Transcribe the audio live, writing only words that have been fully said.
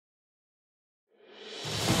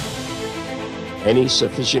Any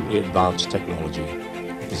sufficiently advanced technology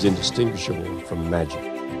is indistinguishable from magic.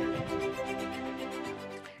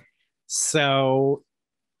 So,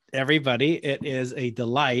 everybody, it is a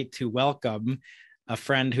delight to welcome a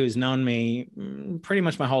friend who's known me pretty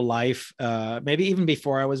much my whole life, maybe even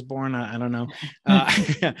before I was born. I don't know.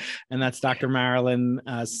 And that's Dr. Marilyn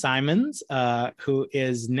Simons, who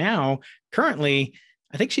is now currently,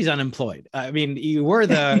 I think she's unemployed. I mean, you were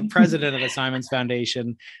the president of the Simons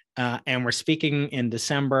Foundation, and we're speaking in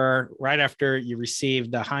December, right after you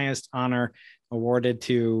received the highest honor awarded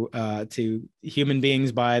to human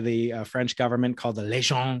beings by the French government, called the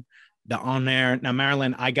Légion d'honneur. Now,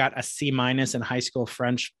 Marilyn, I got a C- in high school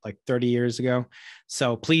French like 30 years ago.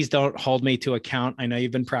 So please don't hold me to account. I know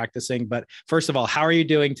you've been practicing, but first of all, how are you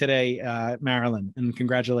doing today, Marilyn? And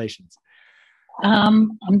congratulations.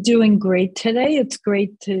 I'm doing great today. It's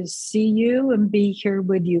great to see you and be here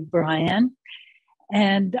with you, Brian.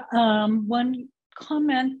 And one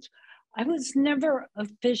comment, I was never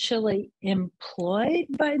officially employed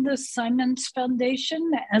by the Simons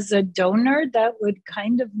Foundation as a donor. That would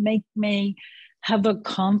kind of make me have a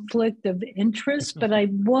conflict of interest, but I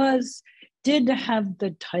did have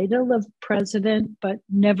the title of president, but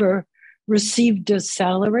never received a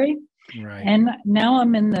salary. Right. And now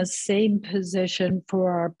I'm in the same position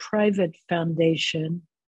for our private foundation.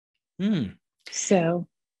 So,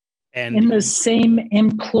 and in the same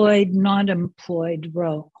employed, not employed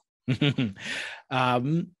role.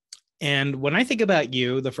 And when I think about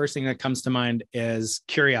you, the first thing that comes to mind is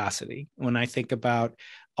curiosity. When I think about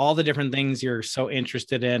all the different things you're so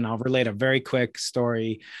interested in, I'll relate a very quick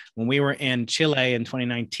story. When we were in Chile in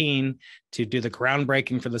 2019 to do the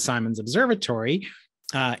groundbreaking for the Simons Observatory,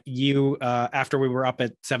 after we were up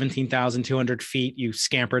at 17,200 feet, you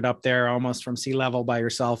scampered up there almost from sea level by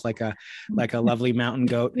yourself, like a lovely mountain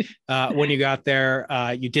goat. When you got there,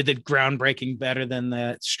 you did the groundbreaking better than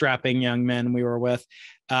the strapping young men we were with.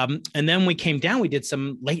 And then we came down, we did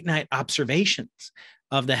some late night observations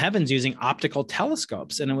of the heavens using optical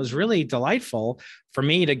telescopes. And it was really delightful for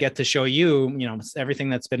me to get to show you, everything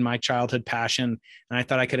that's been my childhood passion. And I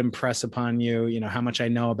thought I could impress upon you, how much I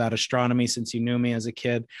know about astronomy since you knew me as a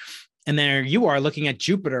kid. And there you are looking at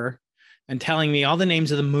Jupiter and telling me all the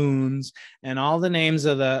names of the moons and all the names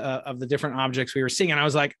of the different objects we were seeing. And I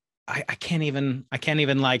was like, I can't even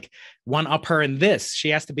like one up her in this. She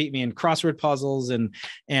has to beat me in crossword puzzles, and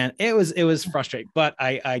it was frustrating. But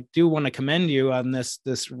I do want to commend you on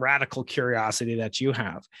this radical curiosity that you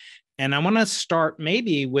have. And I want to start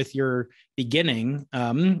maybe with your beginning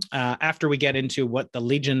after we get into what the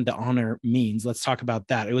Legion d'Honneur means. Let's talk about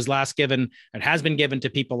that. It has been given to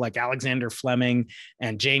people like Alexander Fleming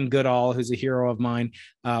and Jane Goodall, who's a hero of mine.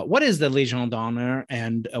 What is the Legion d'Honneur,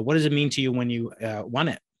 and what does it mean to you when you won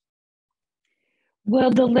it?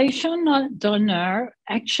 Well, the Légion d'Honneur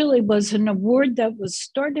actually was an award that was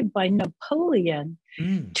started by Napoleon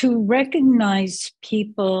to recognize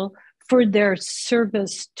people for their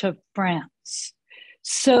service to France.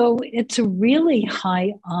 So it's a really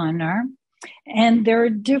high honor, and there are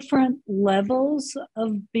different levels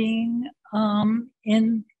of being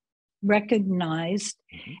recognized.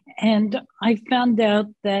 And I found out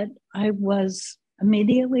that I was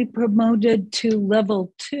immediately promoted to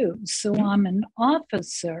level 2. So I'm an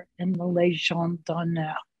officer in the Légion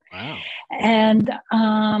d'Honneur. Wow. And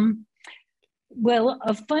well,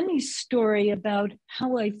 a funny story about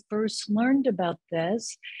how I first learned about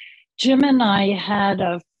this. Jim and I had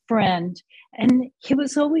a friend, and he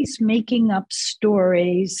was always making up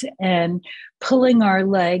stories and pulling our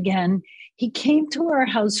leg. And he came to our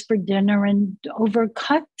house for dinner, and over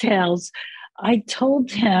cocktails, I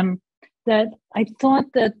told him that I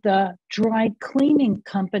thought that the dry cleaning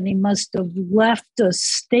company must have left a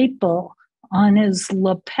staple on his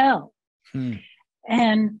lapel.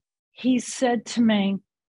 And he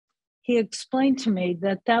explained to me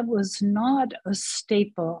that was not a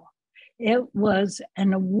staple. It was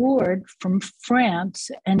an award from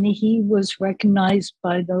France, and he was recognized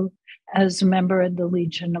as a member of the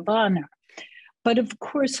Legion of Honor. But of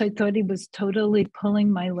course, I thought he was totally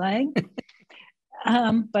pulling my leg.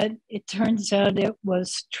 But it turns out it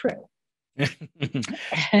was true.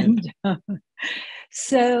 And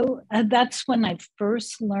so that's when I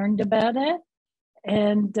first learned about it.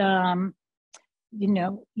 And,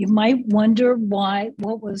 you might wonder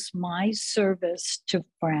what was my service to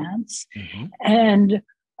France. And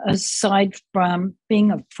aside from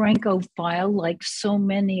being a Francophile, like so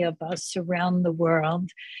many of us around the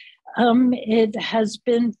world, it has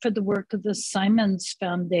been for the work of the Simons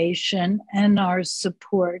Foundation and our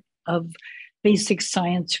support of basic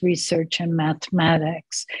science research and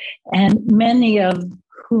mathematics, and many of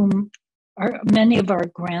whom many of our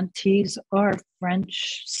grantees are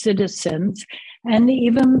French citizens, and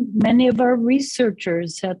even many of our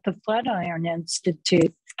researchers at the Flatiron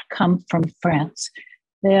Institute come from France.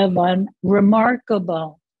 They have a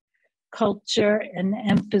remarkable culture and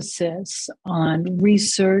emphasis on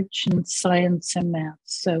research and science and math.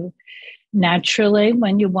 So naturally,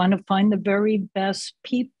 when you want to find the very best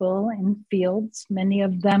people in fields, many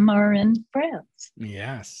of them are in France.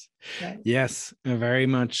 Yes. Right. Yes, very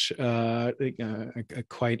much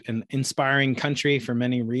quite an inspiring country for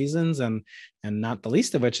many reasons, and not the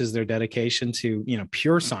least of which is their dedication to,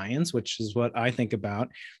 pure science, which is what I think about,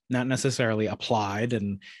 not necessarily applied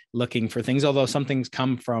and looking for things, although some things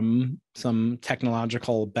come from some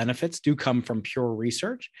technological benefits, do come from pure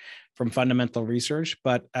research, from fundamental research.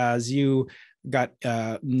 But as you got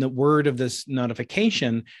word of this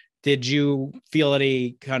notification, did you feel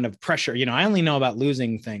any kind of pressure? I only know about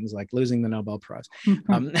losing things, like losing the Nobel Prize.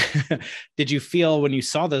 Did you feel when you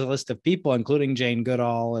saw the list of people, including Jane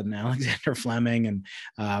Goodall and Alexander Fleming and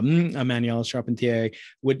Emmanuel Charpentier,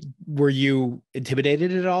 were you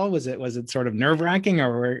intimidated at all? Was it sort of nerve-wracking,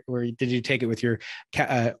 or did you take it with your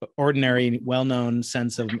ordinary, well-known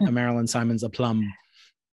sense of Marilynsimons aplomb?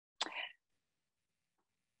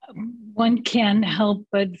 One can't help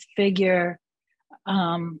but figure,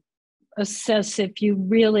 assess if you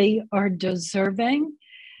really are deserving.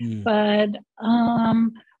 But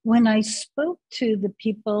when I spoke to the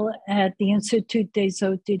people at the Institut des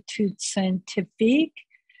Hautes Études Scientifiques,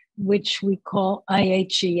 which we call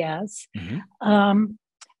IHES,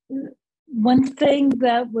 one thing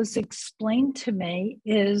that was explained to me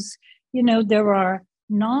is, there are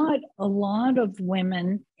not a lot of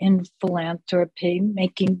women in philanthropy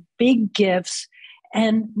making big gifts,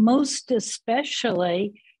 and most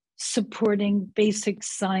especially supporting basic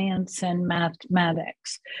science and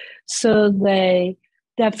mathematics. So they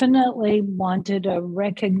definitely wanted to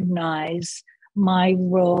recognize my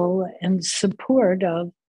role and support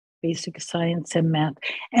of basic science and math.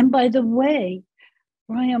 And by the way,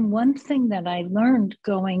 Brian, one thing that I learned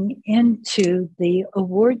going into the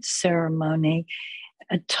awards ceremony,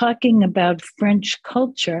 talking about French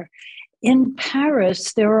culture, in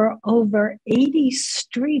Paris, there are over 80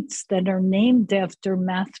 streets that are named after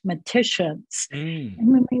mathematicians. I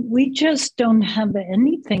mean, we just don't have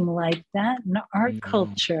anything like that in our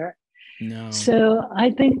culture. No. So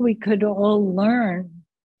I think we could all learn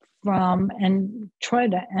from and try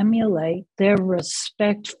to emulate their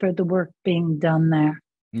respect for the work being done there.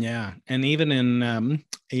 Yeah. And even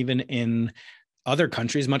in other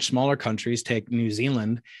countries, much smaller countries, take New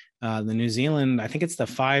Zealand. The New Zealand, I think it's the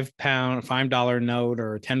 $5 note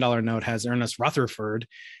or $10 note, has Ernest Rutherford,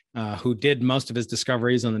 who did most of his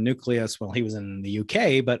discoveries on the nucleus. Well, he was in the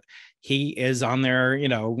UK, but he is on their,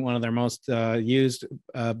 one of their most used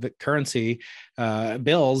currency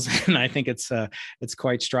bills. And I think it's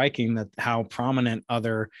quite striking that how prominent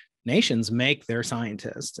other nations make their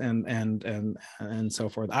scientists and so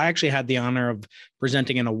forth. I actually had the honor of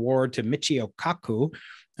presenting an award to Michio Kaku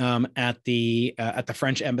at the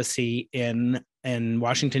French embassy in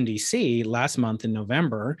Washington, D.C. last month in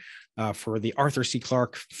November for the Arthur C.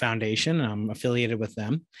 Clarke Foundation. I'm affiliated with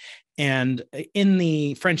them. And in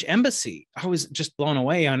the French embassy, I was just blown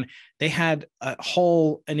away on, they had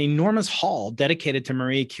an enormous hall dedicated to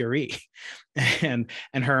Marie Curie and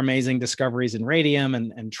her amazing discoveries in radium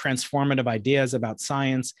and transformative ideas about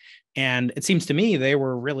science. And it seems to me they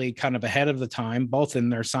were really kind of ahead of the time, both in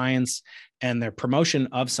their science and their promotion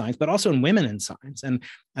of science, but also in women in science. And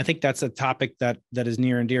I think that's a topic that is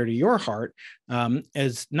near and dear to your heart,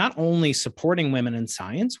 is not only supporting women in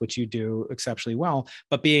science, which you do exceptionally well,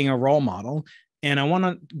 but being a role model. And I want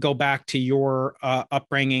to go back to your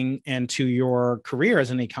upbringing and to your career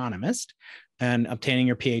as an economist and obtaining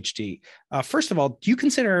your Ph.D. First of all, do you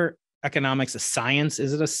consider economics a science?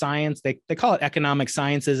 Is it a science? They call it economic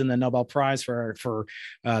sciences in the Nobel Prize for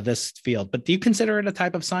this field. But do you consider it a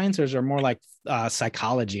type of science, or is it more like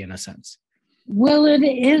psychology in a sense? Well, it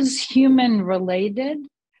is human related.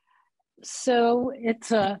 So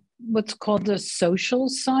it's what's called a social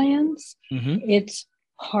science. Mm-hmm. It's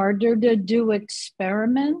harder to do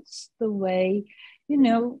experiments the way,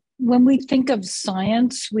 when we think of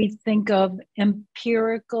science, we think of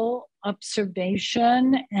empirical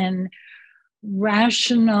observation and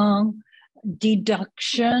rational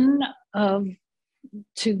deduction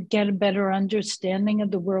to get a better understanding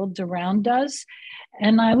of the world around us.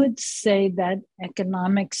 And I would say that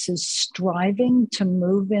economics is striving to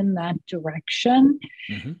move in that direction.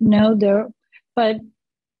 Mm-hmm.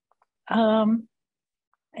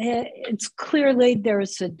 It's clearly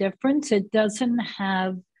there's a difference. It doesn't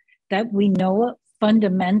have, that we know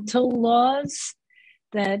fundamental laws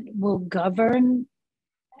that will govern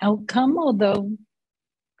outcome, although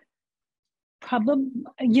probably,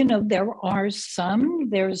 there are some.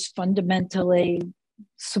 There's fundamentally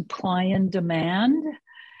supply and demand,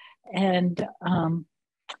 and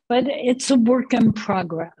but it's a work in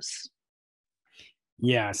progress.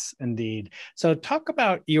 Yes, indeed. So talk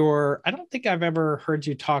about I don't think I've ever heard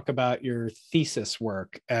you talk about your thesis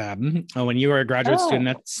work when you were a graduate student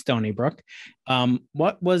at Stony Brook.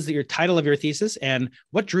 What was your title of your thesis, and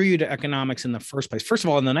what drew you to economics in the first place? First of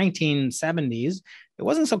all, in the 1970s, it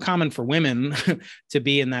wasn't so common for women to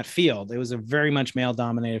be in that field. It was a very much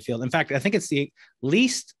male-dominated field. In fact, I think it's the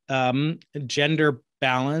least gender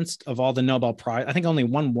balanced of all the Nobel Prize. I think only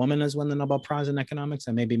one woman has won the Nobel Prize in economics.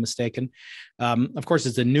 I may be mistaken. Of course,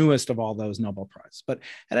 it's the newest of all those Nobel Prizes. But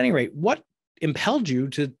at any rate, what impelled you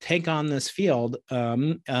to take on this field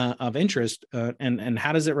of interest, and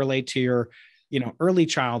how does it relate to your, early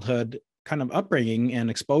childhood kind of upbringing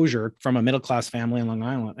and exposure from a middle-class family in Long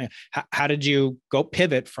Island? How did you go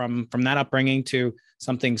pivot from that upbringing to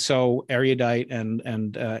something so erudite and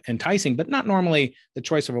enticing, but not normally the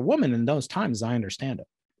choice of a woman in those times, as I understand it?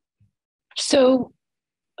 So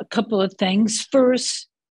a couple of things. First,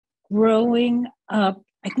 growing up,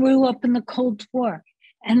 I grew up in the Cold War,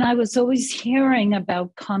 and I was always hearing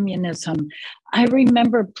about communism. I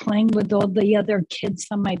remember playing with all the other kids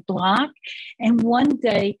on my block, and one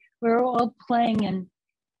day we were all playing in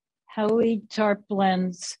Howie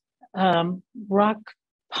Tarplin's rock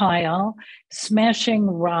pile, smashing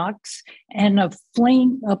rocks, and a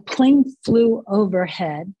plane flew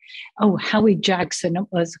overhead. Oh, Howie Jackson, it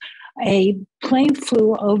was. A plane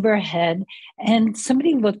flew overhead, and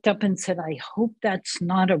somebody looked up and said, "I hope that's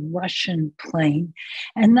not a Russian plane."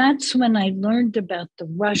 And that's when I learned about the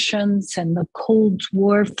Russians and the Cold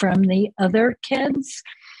War from the other kids.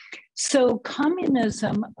 So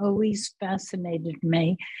communism always fascinated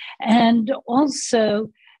me. And also,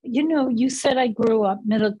 you said I grew up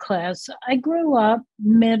middle class. I grew up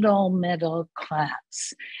middle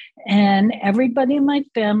class. And everybody in my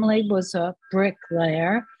family was a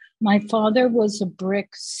bricklayer. My father was a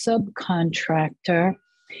brick subcontractor.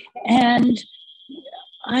 And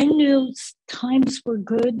I knew times were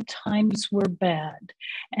good, times were bad.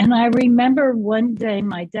 And I remember one day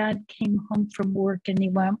my dad came home from work and he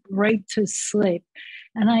went right to sleep.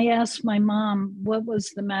 And I asked my mom what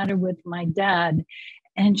was the matter with my dad.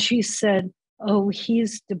 And she said, "Oh,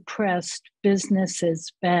 he's depressed. Business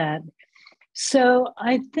is bad." So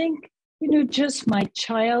I think, just my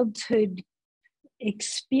childhood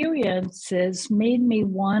experiences made me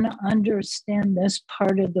want to understand this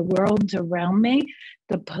part of the world around me,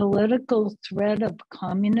 the political threat of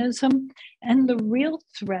communism, and the real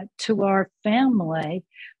threat to our family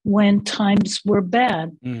when times were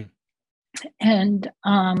bad. And,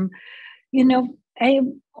 I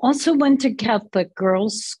also went to Catholic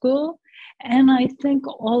girls' school. And I think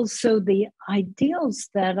also the ideals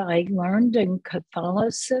that I learned in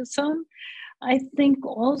Catholicism, I think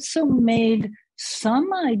also made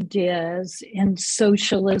some ideas in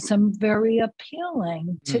socialism very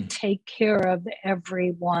appealing to take care of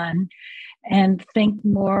everyone and think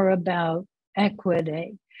more about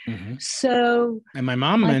equity. So, and my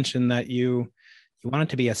mom mentioned that you wanted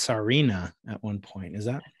to be a Tsarina at one point. Is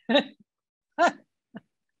that?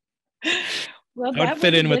 Well, that would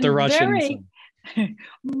fit in with the Russians.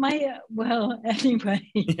 Anyway,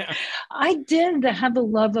 I did have a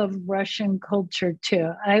love of Russian culture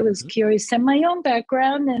too. I was curious, and my own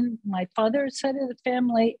background and my father's side of the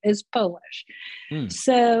family is Polish.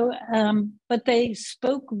 So, but they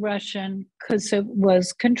spoke Russian because it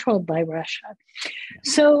was controlled by Russia.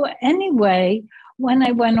 So anyway, when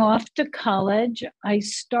I went off to college, I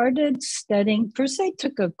started studying. First, I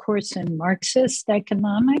took a course in Marxist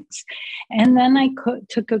economics, and then I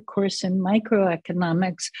took a course in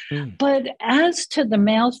microeconomics. But as to the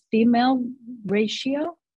male-female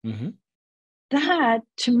ratio, that,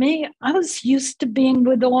 to me, I was used to being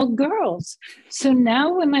with all girls. So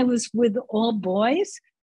now when I was with all boys,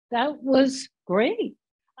 that was great.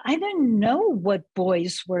 I didn't know what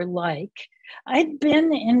boys were like. I'd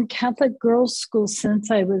been in Catholic girls' school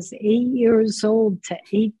since I was 8 years old to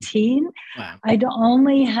 18. Wow. I'd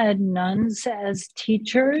only had nuns as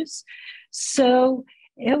teachers. So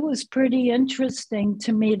it was pretty interesting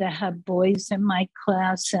to me to have boys in my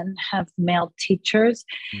class and have male teachers.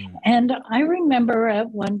 And I remember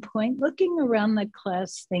at one point looking around the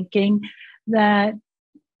class thinking that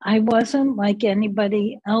I wasn't like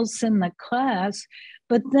anybody else in the class,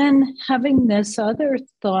 but then having this other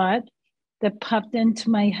thought that popped into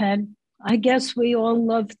my head, I guess we all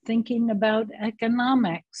love thinking about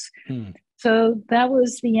economics. So that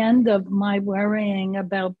was the end of my worrying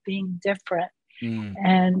about being different.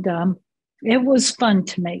 And it was fun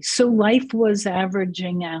to me. So life was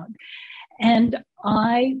averaging out. And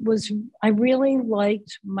I really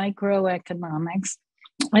liked microeconomics.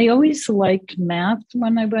 I always liked math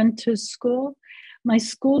when I went to school. My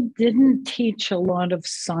school didn't teach a lot of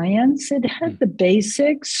science. It had the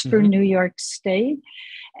basics for New York State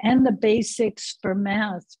and the basics for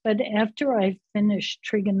math. But after I finished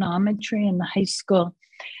trigonometry in high school,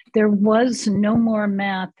 there was no more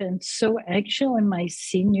math. And so actually in my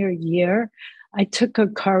senior year, I took a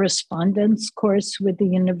correspondence course with the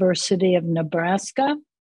University of Nebraska.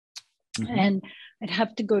 And I'd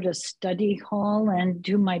have to go to study hall and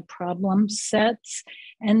do my problem sets,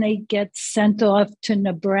 and they get sent off to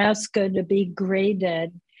Nebraska to be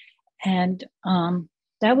graded. And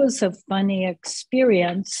that was a funny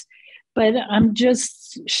experience, but I'm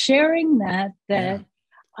just sharing that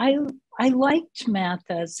I liked math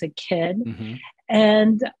as a kid,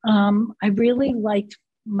 and I really liked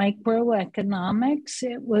microeconomics.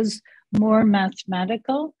 It was more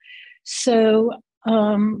mathematical. So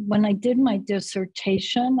when I did my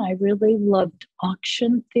dissertation, I really loved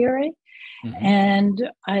auction theory. And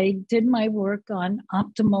I did my work on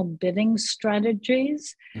optimal bidding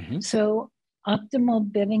strategies. So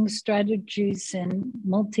optimal bidding strategies in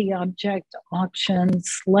multi-object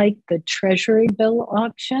auctions like the treasury bill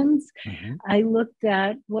auctions. I looked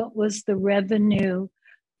at what was the revenue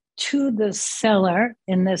to the seller,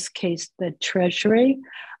 in this case, the treasury,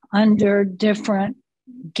 under different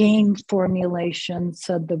game formulations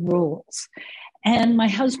of the rules. And my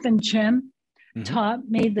husband, Jim, taught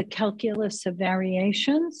me the calculus of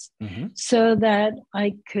variations so that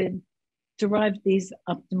I could derive these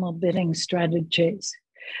optimal bidding strategies.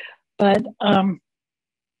 But,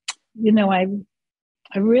 you know, I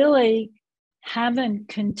really haven't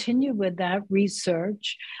continued with that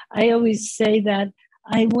research. I always say that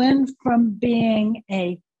I went from being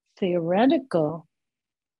a theoretical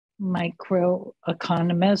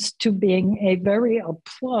microeconomist to being a very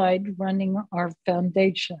applied running our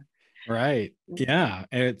foundation. Right. Yeah.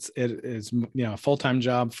 It is, you know, a full-time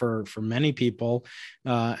job for many people.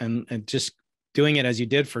 And just doing it as you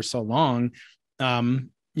did for so long,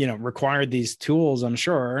 you know, required these tools, I'm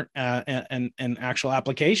sure, and actual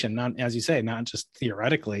application, not, as you say, not just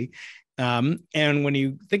theoretically. And when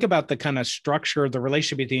you think about the kind of structure, the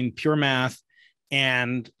relationship between pure math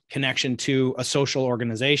and connection to a social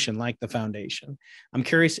organization like the foundation, I'm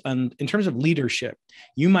curious, in terms of leadership,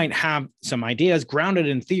 you might have some ideas grounded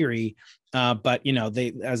in theory, but, you know,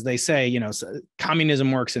 as they say, you know,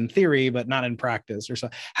 communism works in theory, but not in practice. Or so,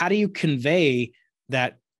 how do you convey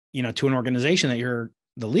that, you know, to an organization that you're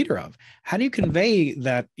the leader of? How do you convey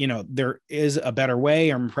that, you know, there is a better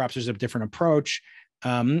way, or perhaps there's a different approach,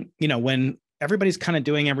 you know, when everybody's kind of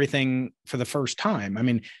doing everything for the first time? I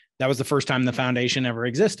mean, that was the first time the foundation ever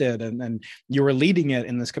existed, and you were leading it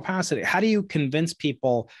in this capacity. How do you convince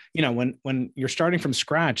people, you know, when you're starting from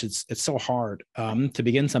scratch, it's so hard to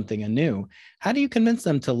begin something anew. How do you convince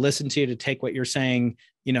them to listen to you, to take what you're saying,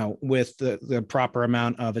 you know, with the proper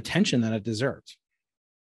amount of attention that it deserves?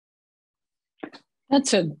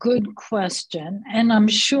 That's a good question. And I'm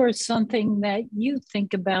sure something that you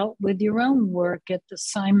think about with your own work at the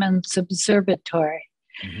Simons Observatory.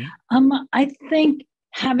 I think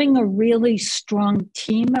having a really strong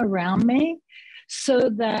team around me so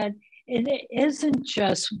that it isn't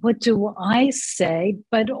just what do I say,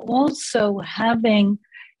 but also having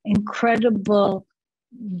incredible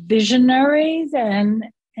visionaries and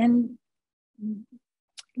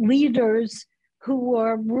leaders who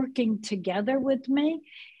are working together with me.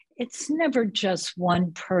 It's never just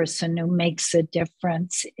one person who makes a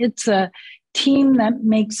difference. It's a team that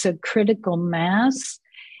makes a critical mass.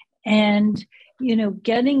 And, you know,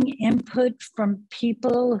 getting input from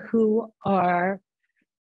people who are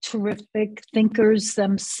terrific thinkers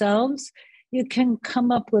themselves, you can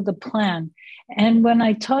come up with a plan. And when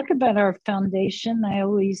I talk about our foundation, I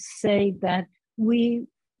always say that we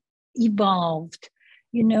evolved.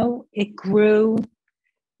 You know, it grew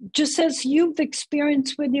just as you've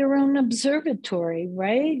experienced with your own observatory,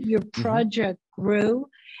 right? Your project grew,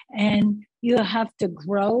 and you have to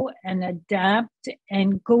grow and adapt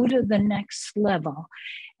and go to the next level.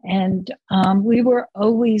 And we were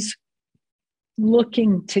always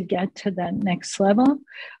looking to get to that next level.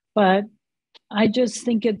 But I just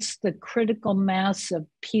think it's the critical mass of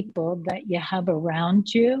people that you have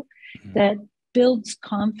around you that builds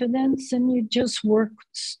confidence, and you just work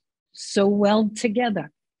so well together.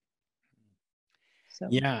 So.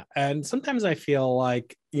 Yeah. And sometimes I feel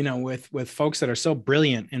like with folks that are so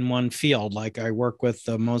brilliant in one field. Like I work with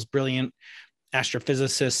the most brilliant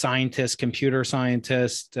astrophysicists, scientists, computer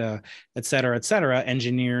scientists, et cetera,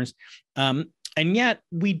 engineers. And yet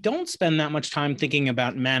we don't spend that much time thinking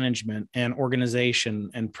about management and organization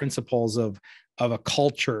and principles of a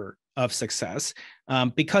culture of success,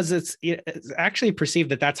 because it's actually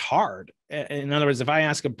perceived that that's hard. In other words, if I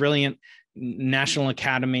ask a brilliant National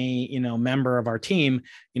Academy, member of our team,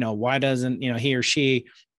 why doesn't, he or she,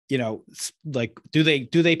 like, do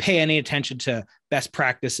they pay any attention to best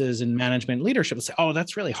practices in management leadership? They'll say, oh,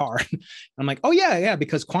 that's really hard. I'm like, oh yeah,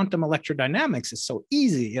 because quantum electrodynamics is so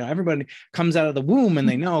easy. Everybody comes out of the womb and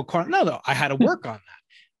they know, no, I had to work on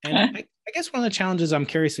that. And I guess one of the challenges, I'm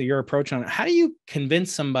curious of your approach on it. How do you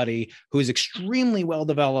convince somebody who's extremely well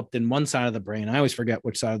developed in one side of the brain? I always forget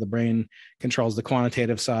which side of the brain controls the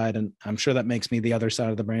quantitative side, and I'm sure that makes me the other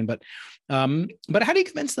side of the brain. But how do you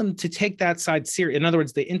convince them to take that side serious? In other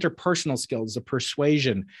words, the interpersonal skills, the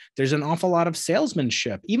persuasion. There's an awful lot of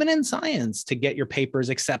salesmanship, even in science, to get your papers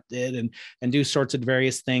accepted and do sorts of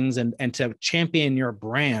various things and to champion your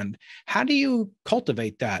brand. How do you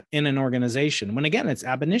cultivate that in an organization when, again, it's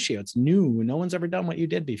ab initio, it's new, no one's ever done what you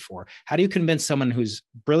did before? How do you convince someone who's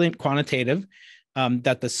brilliant quantitative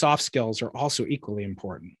that the soft skills are also equally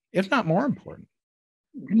important, if not more important?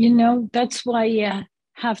 That's why you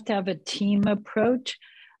have to have a team approach.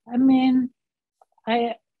 I mean,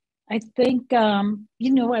 I think,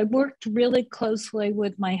 I worked really closely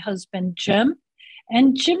with my husband, Jim,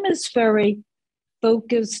 and Jim is very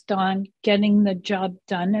focused on getting the job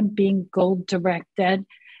done and being goal directed.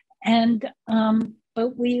 And,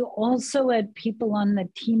 but we also had people on the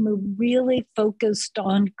team who really focused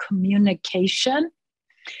on communication.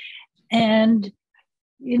 And,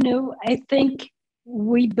 I think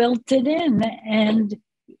we built it in. And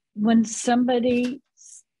when somebody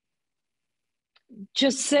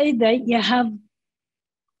just say that you have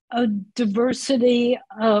a diversity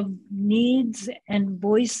of needs and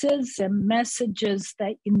voices and messages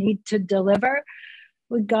that you need to deliver,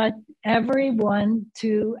 we got everyone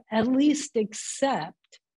to at least accept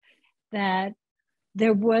that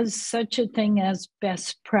there was such a thing as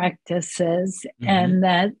best practices, and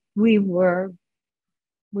that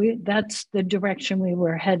that's the direction we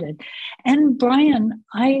were headed. And Brian,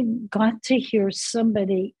 I got to hear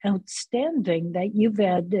somebody outstanding that you've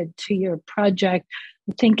added to your project.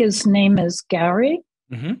 I think his name is Gary.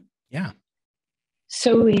 Yeah.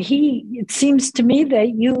 So it seems to me that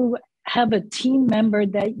you have a team member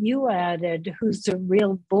that you added who's a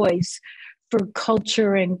real voice for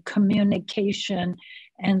culture and communication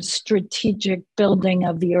and strategic building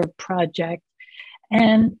of your project.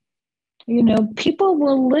 And people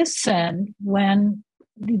will listen when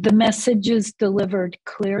the message is delivered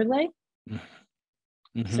clearly.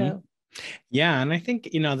 So, yeah. And I think,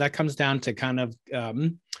 that comes down to kind of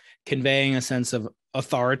conveying a sense of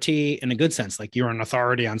authority in a good sense, like you're an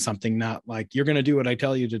authority on something, not like you're going to do what I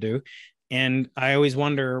tell you to do. And I always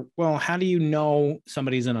wonder, well, how do you know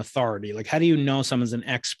somebody's an authority? Like, how do you know someone's an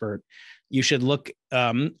expert? You should look,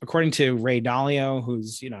 according to Ray Dalio,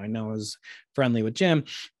 who's, I know is friendly with Jim.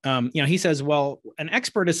 He says, well, an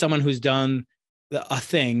expert is someone who's done a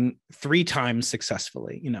thing 3 times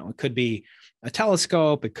successfully. It could be a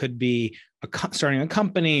telescope, it could be starting a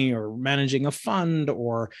company or managing a fund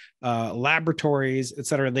or laboratories, et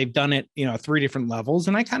cetera. They've done it, 3 different levels.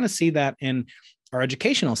 And I kind of see that in our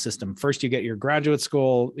educational system. First, you get your graduate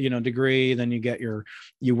school, degree, then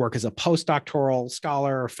you work as a postdoctoral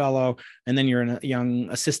scholar or fellow, and then you're a young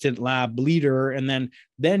assistant lab leader. And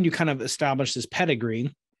then you kind of establish this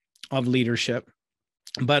pedigree of leadership.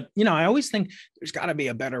 But, I always think there's got to be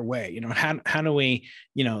a better way. How do we,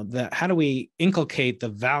 how do we inculcate the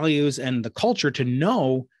values and the culture to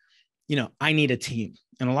know, I need a team.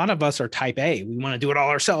 And a lot of us are type A. We want to do it all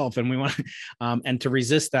ourselves, and we want to, and to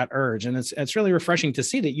resist that urge. And it's really refreshing to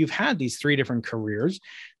see that you've had these 3 different careers,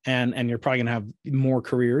 and you're probably going to have more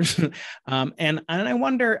careers. And I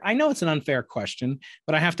wonder, I know it's an unfair question,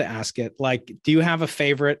 but I have to ask it. Like, do you have a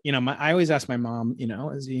favorite? I always ask my mom,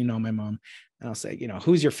 as my mom, and I'll say,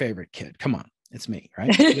 who's your favorite kid? Come on. It's me,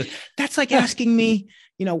 right? That's like asking me,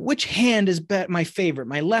 which hand is my favorite,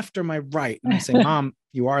 my left or my right? And I say, Mom,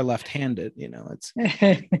 you are left-handed. It's.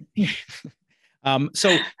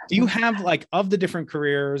 So do you have, like, of the different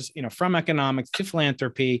careers, from economics to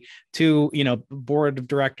philanthropy to, board of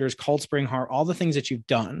directors, Cold Spring Heart, all the things that you've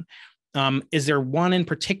done? Is there one in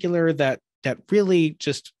particular that really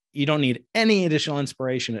just, you don't need any additional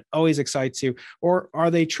inspiration, it always excites you? Or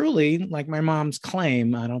are they truly, like my mom's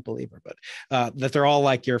claim, I don't believe her, but that they're all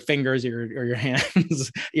like your fingers or your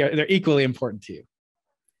hands, they're equally important to you?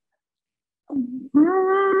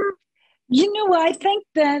 Mm, I think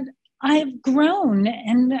that I've grown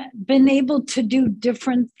and been able to do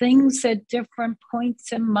different things at different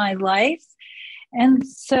points in my life. And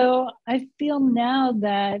so I feel now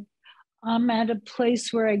that I'm at a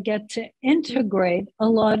place where I get to integrate a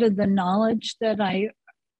lot of the knowledge that I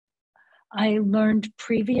learned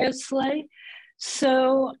previously.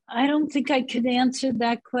 So I don't think I could answer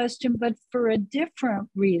that question, but for a different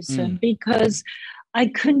reason, because I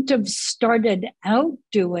couldn't have started out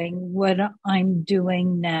doing what I'm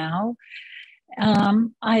doing now.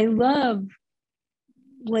 I love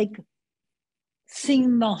like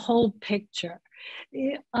seeing the whole picture.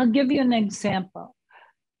 I'll give you an example.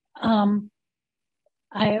 My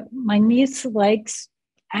niece likes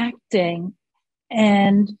acting,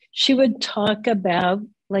 and she would talk about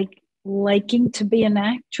liking to be an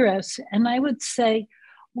actress. And I would say,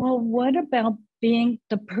 well, what about being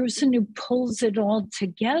the person who pulls it all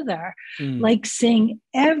together? Like seeing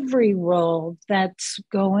every role that's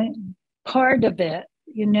going part of it,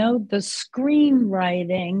 the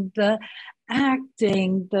screenwriting, the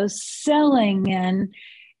acting, the selling, and,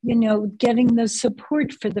 getting the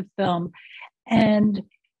support for the film. And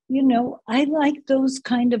I like those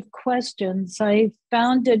kind of questions. I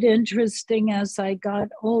found it interesting as I got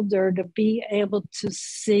older to be able to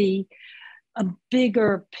see a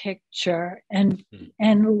bigger picture and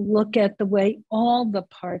look at the way all the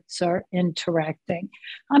parts are interacting.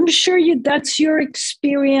 I'm sure that's your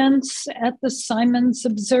experience at the Simons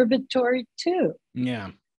Observatory too.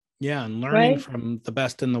 Yeah, and learning from the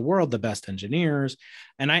best in the world, the best engineers.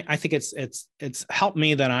 And I think it's helped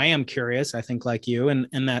me that I am curious, I think like you,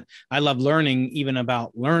 and that I love learning even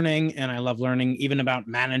about learning, and I love learning even about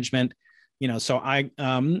management. So I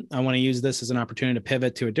want to use this as an opportunity to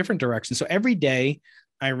pivot to a different direction. So every day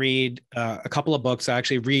I read a couple of books. I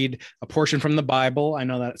actually read a portion from the Bible. I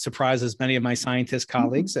know that surprises many of my scientist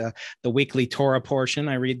colleagues. The weekly Torah portion,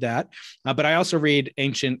 I read that. But I also read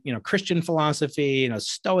ancient, Christian philosophy,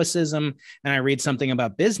 Stoicism, and I read something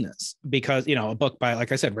about business because, a book by,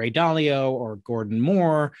 like I said, Ray Dalio or Gordon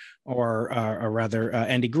Moore or rather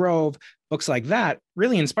Andy Grove. Books like that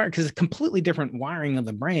really inspire because it's a completely different wiring of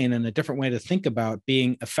the brain and a different way to think about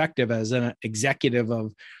being effective as an executive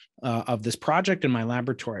of this project in my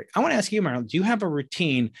laboratory. I want to ask you, Marilyn, do you have a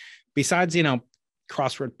routine besides,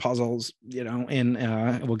 crossword puzzles,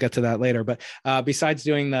 and we'll get to that later, but besides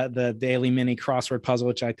doing the daily mini crossword puzzle,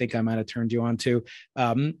 which I think I might have turned you on to.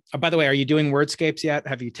 By the way, are you doing wordscapes yet?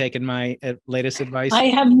 Have you taken my latest advice? I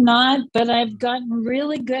have not, but I've gotten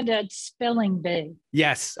really good at spelling bee.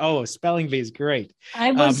 Yes. Oh, spelling bee is great.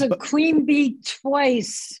 I was a queen bee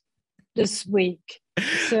twice this week.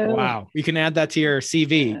 So wow, you can add that to your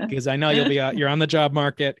CV because I know you're on the job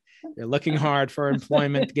market. You're looking hard for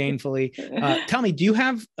employment gainfully. Tell me, do you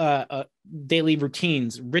have daily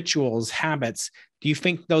routines, rituals, habits? Do you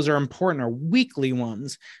think those are important, or weekly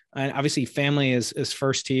ones? And obviously, family is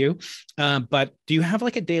first to you. But do you have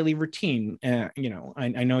like a daily routine?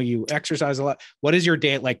 I know you exercise a lot. What is your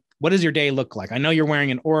day like? What does your day look like? I know you're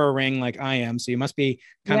wearing an Oura ring like I am, so you must be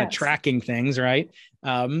kind of tracking things, right?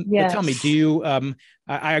 But tell me, do you?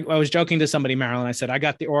 I was joking to somebody, Marilyn. I said I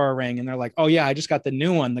got the Oura ring, and they're like, "Oh yeah, I just got the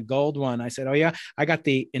new one, the gold one." I said, "Oh yeah, I got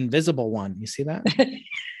the invisible one." You see that?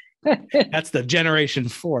 That's the generation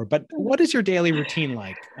 4. But what is your daily routine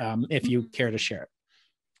like, if you care to share it?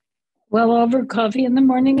 Well, over coffee in the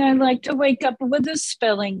morning, I like to wake up with a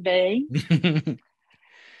spelling bee.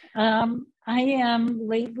 I am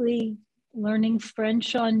lately learning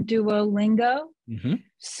French on Duolingo.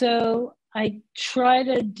 So I try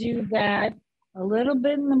to do that a little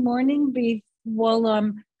bit in the morning while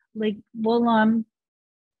I'm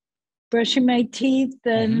brushing my teeth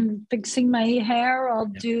and fixing my hair. I'll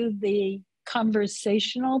do the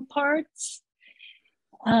conversational parts.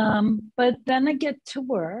 But then I get to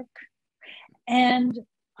work. And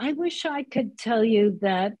I wish I could tell you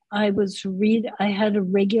that I had a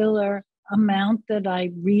regular amount that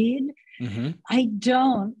I read. I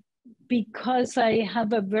don't, because I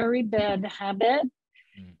have a very bad habit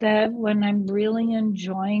that when I'm really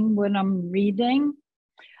enjoying what I'm reading,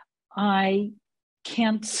 I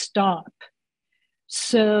can't stop.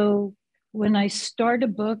 So when I start a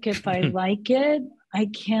book, if I like it, I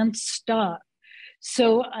can't stop.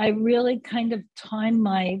 So I really kind of time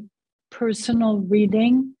my personal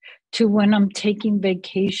reading to when I'm taking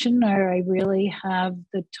vacation, or I really have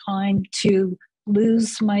the time to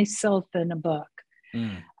lose myself in a book.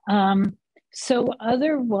 So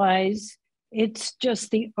otherwise, it's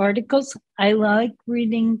just the articles. I like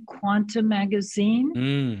reading Quantum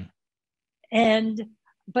magazine. And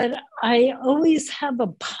but I always have a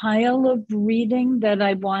pile of reading that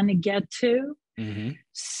I want to get to. Mm-hmm.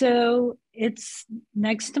 So it's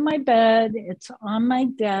next to my bed, it's on my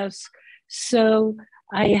desk. So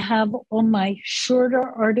I have all my shorter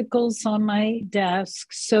articles on my desk.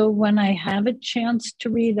 So when I have a chance to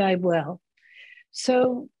read, I will.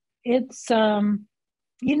 So it's, I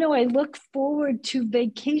look forward to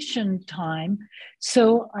vacation time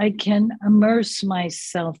so I can immerse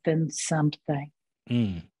myself in something.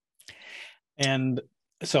 Mm. And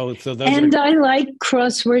so those and I like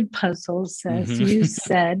crossword puzzles, as you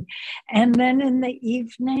said. And then in the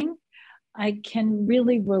evening, I can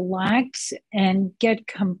really relax and get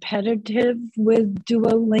competitive with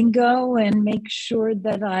Duolingo and make sure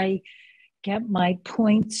that I get my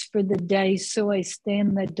points for the day so I stay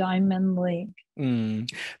in the Diamond League.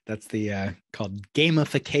 That's the called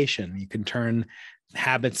gamification. You can turn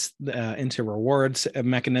habits into rewards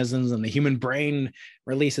mechanisms, and the human brain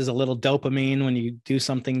releases a little dopamine when you do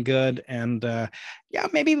something good. And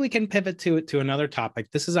maybe we can pivot to another topic.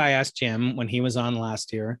 This is, I asked Jim when he was on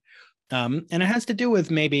last year. And it has to do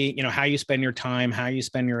with maybe, how you spend your time, how you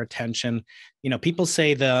spend your attention. People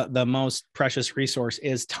say the most precious resource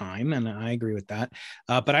is time, and I agree with that.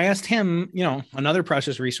 But I asked him, another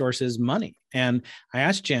precious resource is money. And I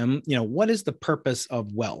asked Jim, what is the purpose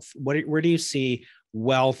of wealth? Where do you see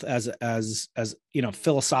wealth as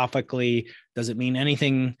philosophically? Does it mean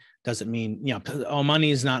anything? Does it mean,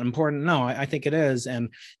 money is not important? No, I think it is. And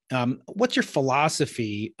what's your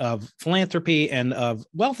philosophy of philanthropy and of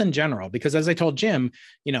wealth in general? Because as I told Jim,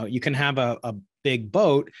 you can have a big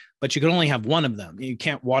boat, but you can only have one of them. You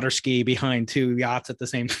can't water ski behind two yachts at the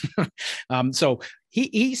same time. So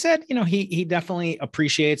he said, he definitely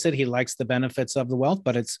appreciates it. He likes the benefits of the wealth,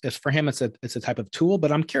 but it's for him, it's a type of tool.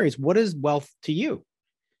 But I'm curious, what is wealth to you?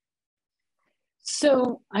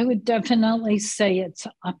 So I would definitely say it's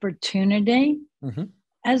opportunity. Mm-hmm.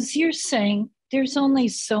 As you're saying, there's only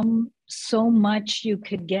so much you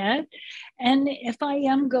could get. And if I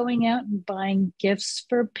am going out and buying gifts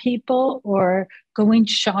for people or going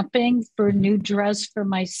shopping for a new dress for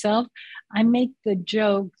myself, I make the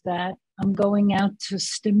joke that I'm going out to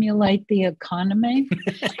stimulate the economy.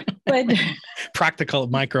 But practical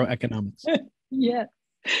microeconomics. Yeah.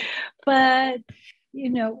 But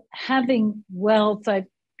having wealth, I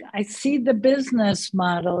see the business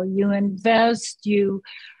model. You invest, you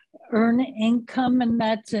earn income, and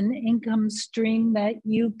that's an income stream that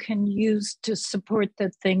you can use to support the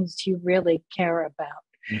things you really care about.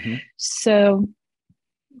 Mm-hmm. So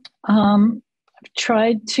I've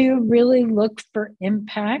tried to really look for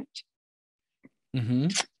impact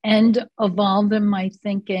and evolve in my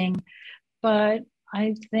thinking. But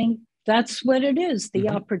I think that's what it is, the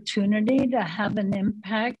opportunity to have an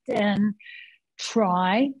impact and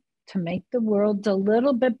try to make the world a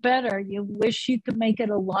little bit better. You wish you could make it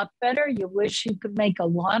a lot better. You wish you could make a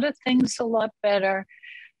lot of things a lot better,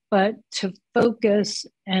 but to focus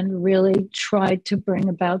and really try to bring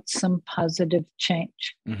about some positive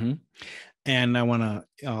change. Mm-hmm. And I want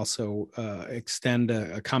to also extend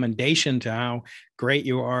a commendation to how great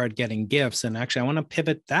you are at getting gifts. And actually, I want to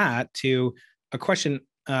pivot that to a question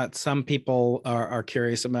some people are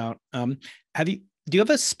curious about. Do you have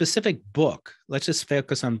a specific book? Let's just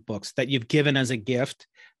focus on books that you've given as a gift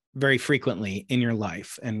very frequently in your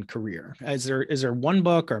life and career. Is there one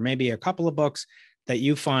book or maybe a couple of books that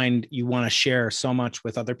you find you want to share so much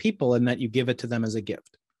with other people and that you give it to them as a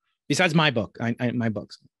gift? Besides my book, my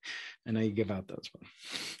books. I know you give out those.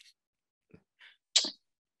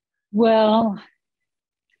 Well,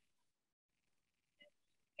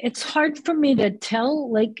 it's hard for me to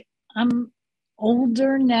tell. Like, I'm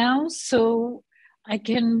older now, so I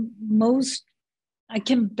can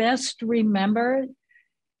best remember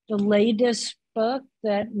the latest book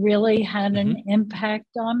that really had an impact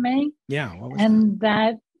on me. Yeah. What was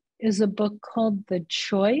that is a book called The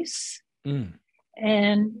Choice.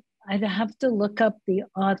 And I'd have to look up the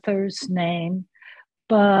author's name,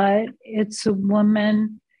 but it's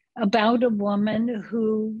about a woman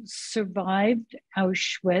who survived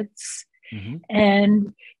Auschwitz.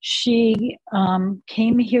 And she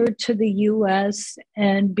came here to the US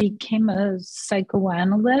and became a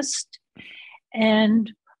psychoanalyst and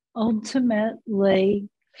ultimately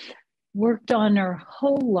worked on her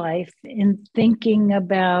whole life in thinking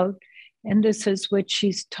about, and this is what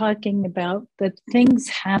she's talking about, that things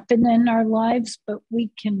happen in our lives, but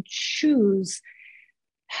we can choose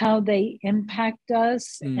how they impact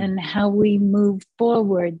us and how we move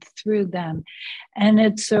forward through them. And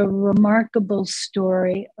it's a remarkable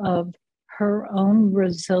story of her own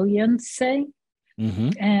resiliency.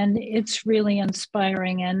 And it's really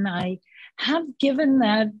inspiring. And I have given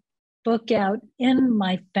that book out in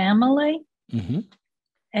my family. Mm-hmm.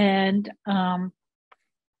 And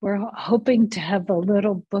we're hoping to have a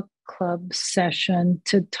little book club session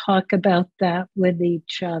to talk about that with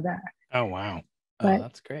each other. Oh, wow. But,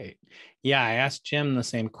 that's great. Yeah, I asked Jim the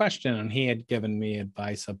same question, and he had given me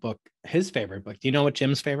advice, a book, his favorite book. Do you know what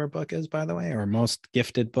Jim's favorite book is, by the way, or most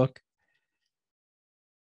gifted book?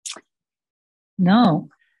 No.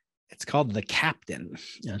 It's called The Captain.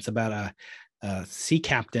 It's about a sea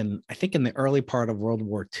captain, I think in the early part of World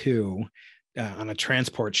War II, on a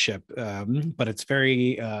transport ship. But it's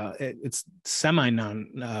very, it's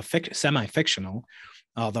semi-fictional,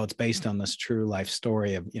 although it's based on this true life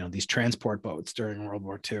story of, these transport boats during World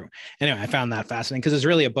War II. Anyway, I found that fascinating because it's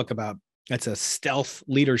really a book about, it's a stealth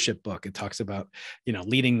leadership book. It talks about,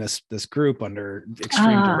 leading this group under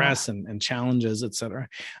extreme duress and challenges, et cetera.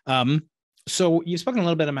 So you've spoken a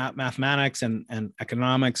little bit about mathematics and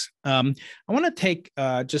economics. I want to take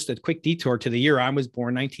just a quick detour to the year I was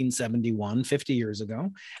born, 1971, 50 years ago.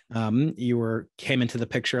 You came into the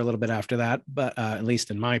picture a little bit after that, but at least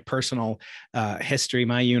in my personal history,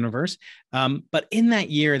 my universe. But in that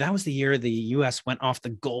year, that was the year the U.S. went off the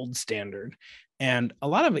gold standard. And a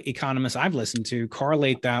lot of economists I've listened to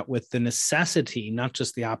correlate that with the necessity, not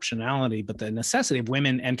just the optionality, but the necessity of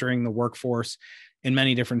women entering the workforce in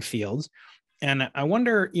many different fields. And I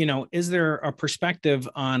wonder, is there a perspective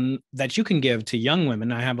on that you can give to young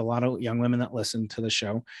women? I have a lot of young women that listen to the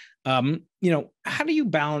show. How did you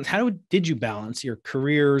balance your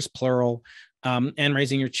careers, plural, and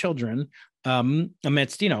raising your children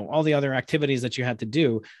amidst, all the other activities that you had to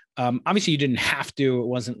do? Obviously you didn't have to. It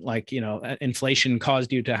wasn't like, inflation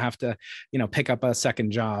caused you to have to, pick up a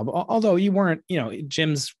second job. Although you weren't,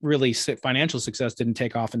 Jim's really financial success didn't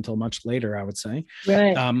take off until much later, I would say.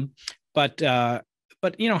 Right. But how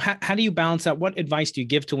do you balance that? What advice do you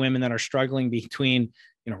give to women that are struggling between,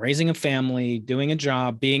 raising a family, doing a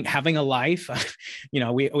job, having a life?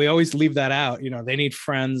 We always leave that out. They need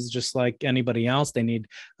friends just like anybody else. They need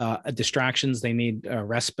distractions. They need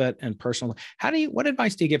respite and personal. What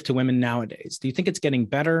advice do you give to women nowadays? Do you think it's getting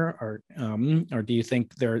better, or do you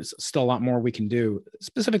think there's still a lot more we can do,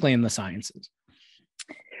 specifically in the sciences?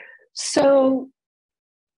 So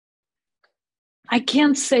I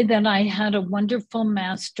can't say that I had a wonderful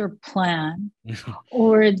master plan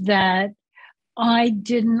or that I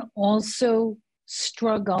didn't also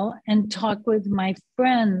struggle and talk with my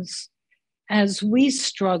friends as we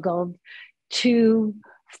struggled to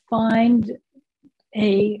find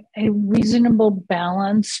a reasonable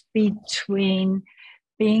balance between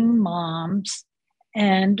being moms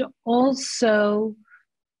and also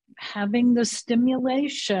having the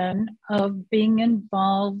stimulation of being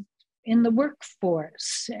involved in the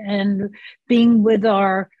workforce and being with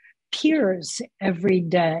our peers every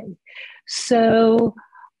day. So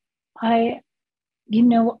I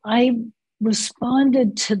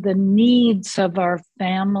responded to the needs of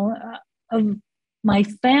my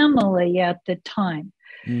family at the time.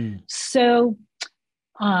 So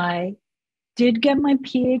I did get my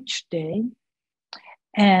Ph.D.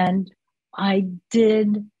 and I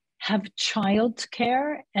did have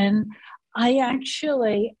childcare, and I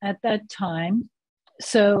actually, at that time,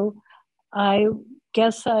 so I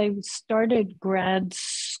guess I started grad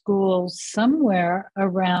school somewhere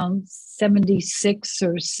around 76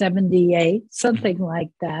 or 78, something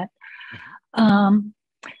like that. I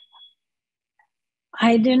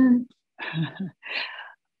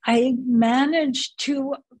managed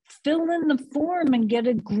to fill in the form and get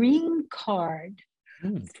a green card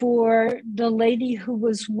for the lady who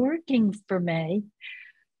was working for me,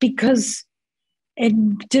 because it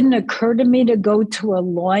didn't occur to me to go to a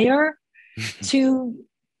lawyer to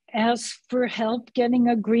ask for help getting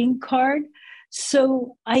a green card.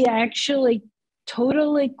 So I actually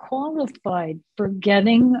totally qualified for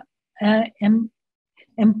getting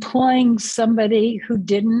employing somebody who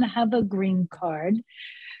didn't have a green card.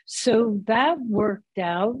 So that worked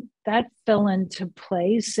out. That fell into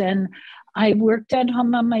place. And I worked at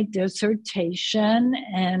home on my dissertation,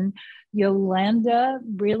 and Yolanda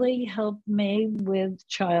really helped me with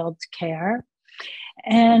childcare.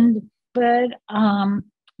 But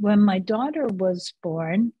when my daughter was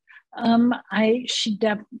born, she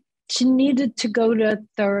needed to go to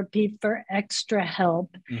therapy for extra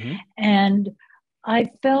help. And I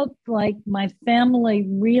felt like my family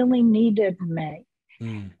really needed me.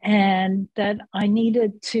 And that I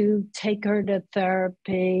needed to take her to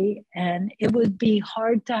therapy, and it would be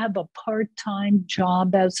hard to have a part-time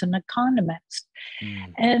job as an economist.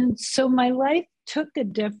 And so my life took a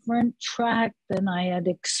different track than I had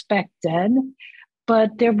expected,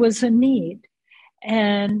 but there was a need.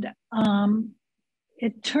 And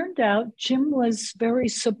it turned out Jim was very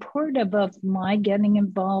supportive of my getting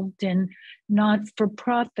involved in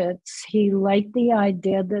not-for-profits. He liked the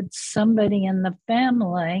idea that somebody in the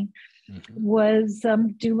family was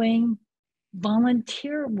doing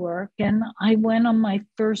volunteer work, and I went on my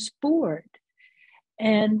first board.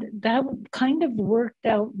 And that kind of worked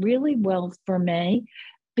out really well for me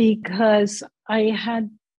because I had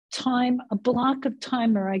time, a block of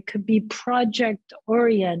time where I could be project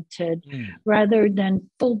oriented rather than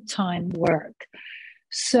full-time work.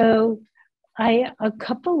 So a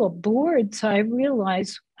couple of boards, I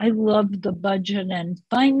realized I loved the budget and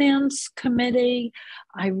finance committee.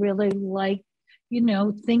 I really liked,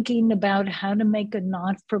 thinking about how to make a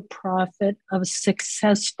not-for-profit a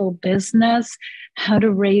successful business, how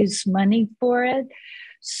to raise money for it.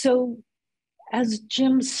 So as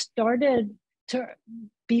Jim started to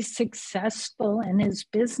be successful in his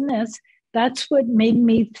business, that's what made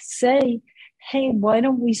me say, hey, why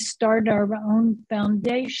don't we start our own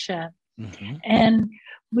foundation? And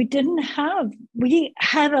we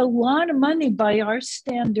had a lot of money by our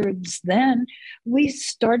standards then. We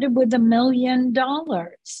started with $1 million.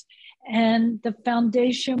 And the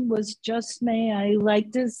foundation was just me. I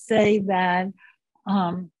like to say that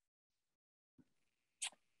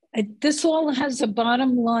this all has a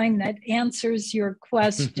bottom line that answers your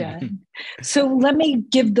question. So let me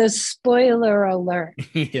give the spoiler alert.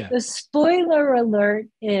 The spoiler alert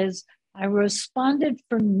is I responded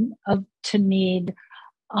to need.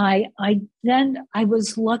 I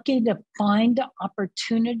was lucky to find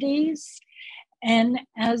opportunities. And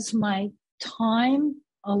as my time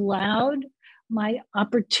allowed, my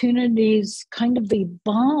opportunities kind of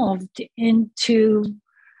evolved into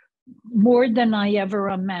more than I ever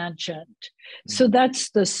imagined. So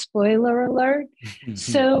that's the spoiler alert.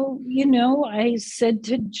 So, I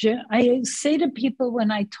say to people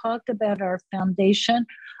when I talk about our foundation,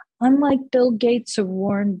 unlike Bill Gates or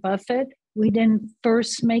Warren Buffett, we didn't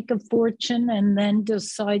first make a fortune and then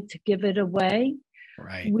decide to give it away.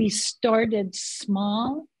 Right. We started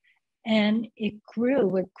small and it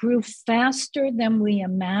grew. It grew faster than we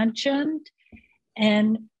imagined.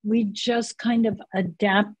 And we just kind of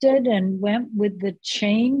adapted and went with the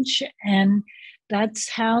change. And that's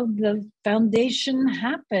how the foundation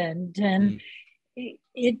happened. And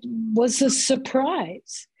it was a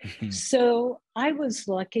surprise. So I was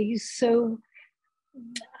lucky. So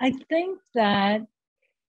I think that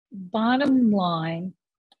bottom line,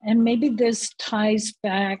 and maybe this ties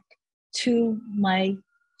back to my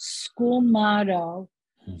school motto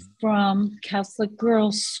from Catholic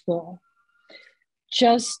Girls' School,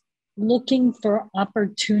 just looking for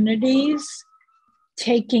opportunities,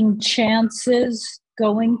 taking chances,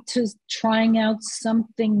 trying out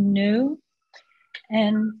something new,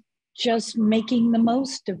 and just making the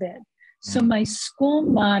most of it. So my school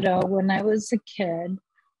motto when I was a kid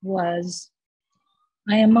was,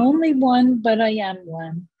 I am only one, but I am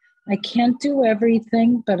one. I can't do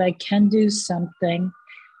everything, but I can do something.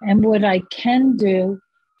 And what I can do,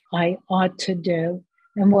 I ought to do.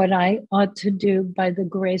 And what I ought to do, by the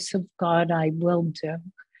grace of God, I will do.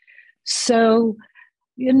 So,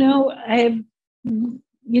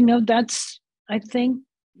 that's, I think,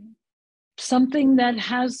 something that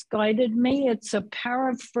has guided me. It's a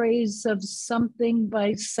paraphrase of something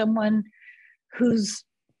by someone who's,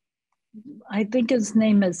 I think his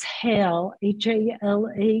name is Hale,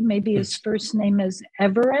 H-A-L-A, maybe his first name is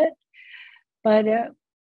Everett. But,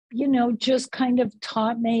 just kind of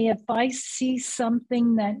taught me if I see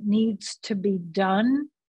something that needs to be done,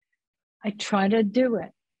 I try to do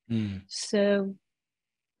it. So.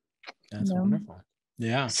 That's wonderful.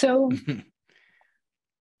 Yeah. So,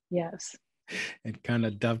 yes. It kind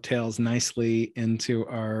of dovetails nicely into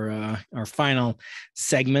our final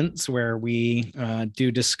segments where we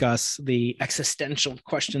do discuss the existential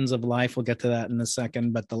questions of life. We'll get to that in a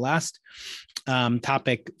second. But the last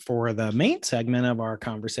topic for the main segment of our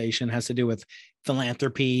conversation has to do with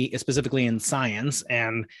philanthropy, specifically in science.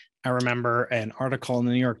 And I remember an article in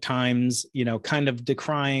the New York Times, kind of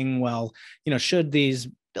decrying, well, should these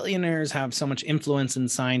billionaires have so much influence in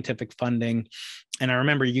scientific funding? And I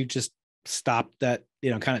remember you just stopped that,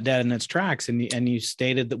 kind of dead in its tracks. And you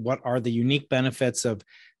stated that what are the unique benefits of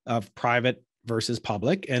private versus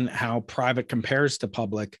public and how private compares to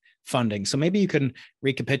public funding. So maybe you can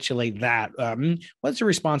recapitulate that. What's your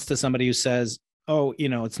response to somebody who says, oh,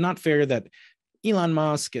 it's not fair that Elon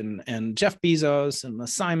Musk and Jeff Bezos and the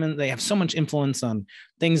Simon, they have so much influence on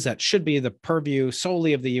things that should be the purview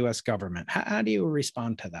solely of the U.S. government. How do you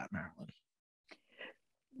respond to that, Marilyn?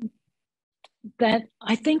 That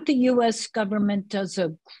I think the U.S. government does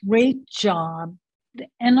a great job the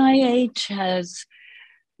NIH has,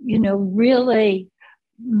 really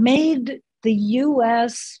made the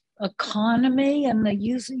U.S. economy and the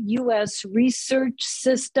U.S. research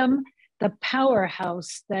system the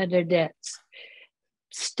powerhouse that it is.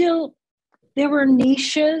 Still, there are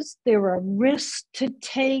niches, there are risks to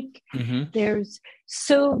take. Mm-hmm. There's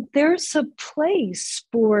a place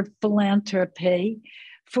for philanthropy,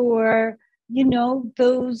 for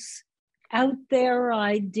those out there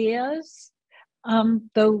ideas.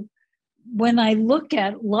 Though when I look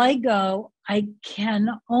at LIGO, I can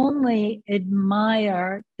only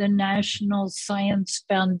admire the National Science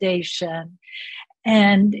Foundation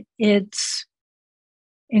and its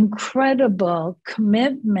incredible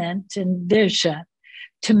commitment and vision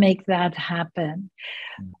to make that happen.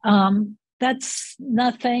 That's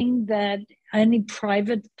nothing that any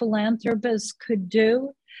private philanthropist could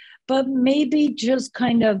do, but maybe just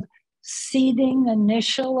kind of seeding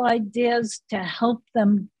initial ideas to help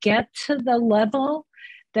them get to the level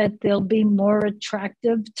that they'll be more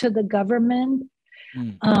attractive to the government.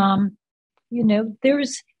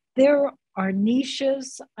 There are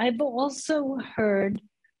niches. I've also heard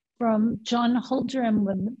from John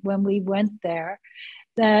Holdren when we went there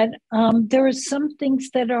that there are some things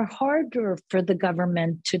that are harder for the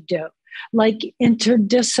government to do, like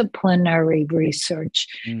interdisciplinary research,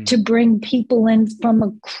 to bring people in from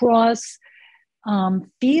across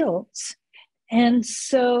fields. And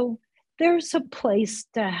so there's a place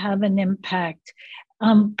to have an impact,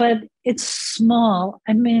 but it's small.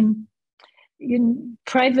 I mean,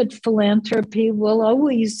 private philanthropy will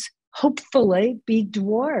always hopefully be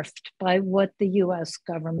dwarfed by what the US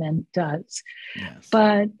government does. Yes.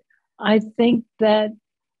 But I think that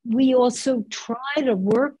we also try to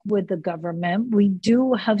work with the government. We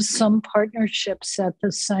do have some partnerships at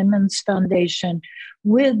the Simons Foundation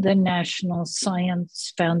with the National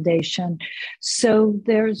Science Foundation. So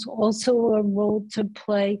there's also a role to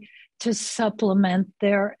play to supplement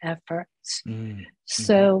their efforts.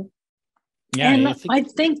 So, yeah, I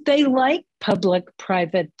think they like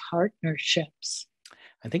public-private partnerships.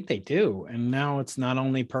 I think they do. And now it's not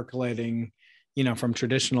only percolating, from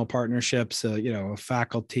traditional partnerships, a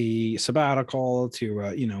faculty sabbatical to,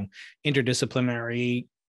 interdisciplinary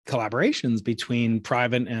collaborations between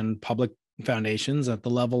private and public foundations at the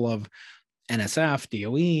level of NSF,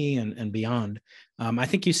 DOE, and beyond. I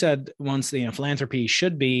think you said once, philanthropy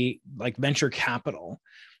should be like venture capital,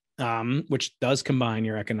 which does combine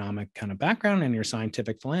your economic kind of background and your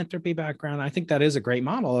scientific philanthropy background. I think that is a great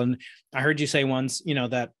model. And I heard you say once,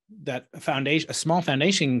 that a small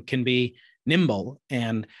foundation can be nimble,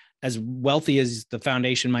 and as wealthy as the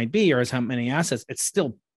foundation might be, or as how many assets, it's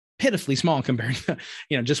still pitifully small compared to,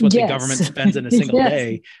 just what the government spends in a single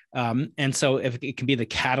day. And so if it can be the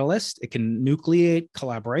catalyst, it can nucleate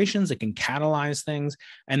collaborations, it can catalyze things.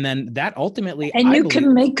 And then that ultimately, and you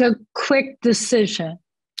can make a quick decision.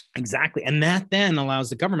 Exactly. And that then allows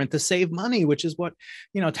the government to save money, which is what,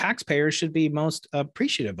 taxpayers should be most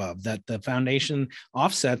appreciative of, that the foundation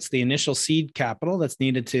offsets the initial seed capital that's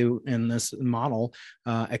needed to, in this model,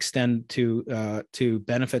 extend to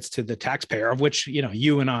benefits to the taxpayer, of which,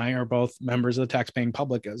 you and I are both members of the taxpaying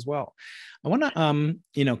public as well. I want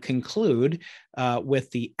to, conclude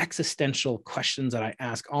with the existential questions that I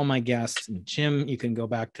ask all my guests. And Jim, you can go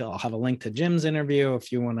back to, I'll have a link to Jim's interview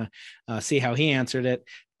if you want to see how he answered it.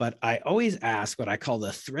 But I always ask what I call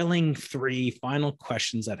the thrilling 3 final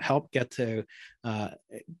questions that help get to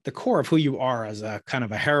the core of who you are as a kind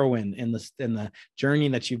of a heroine in the journey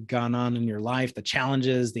that you've gone on in your life, the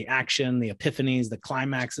challenges, the action, the epiphanies, the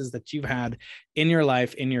climaxes that you've had in your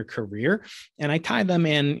life, in your career. And I tie them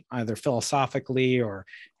in either philosophically or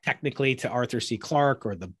technically to Arthur C. Clarke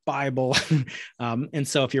or the Bible. And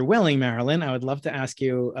so if you're willing, Marilyn, I would love to ask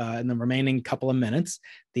you in the remaining couple of minutes,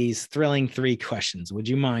 these thrilling 3 questions. Would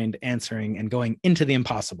you mind answering and going into the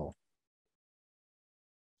impossible?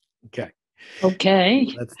 Okay.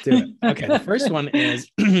 Let's do it. Okay. The first one is,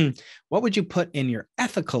 what would you put in your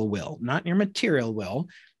ethical will, not your material will?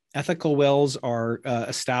 Ethical wills are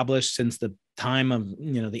established since the time of,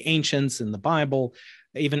 the ancients in the Bible.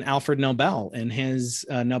 Even Alfred Nobel, in his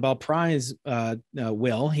Nobel Prize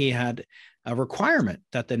will, he had a requirement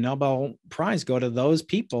that the Nobel Prize go to those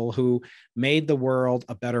people who made the world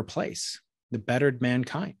a better place, that bettered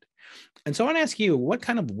mankind. And so I want to ask you, what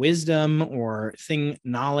kind of wisdom or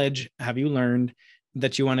knowledge have you learned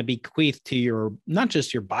that you want to bequeath to your, not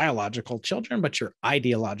just your biological children, but your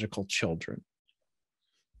ideological children?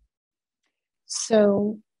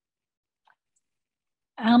 So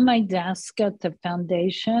on my desk at the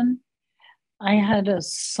foundation, I had a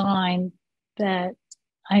sign that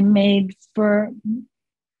I made for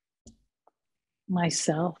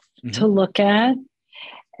myself to look at.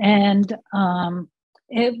 And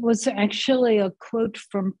it was actually a quote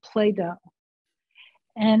from Plato.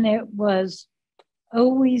 And it was,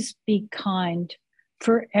 always be kind,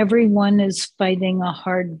 for everyone is fighting a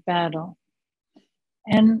hard battle.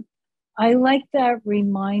 And I like that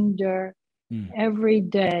reminder every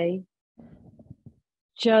day,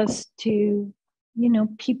 just to,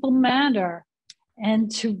 people matter,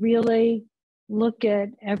 and to really look at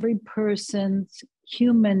every person's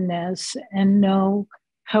humanness and know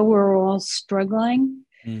how we're all struggling.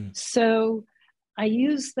 So I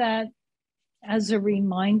use that as a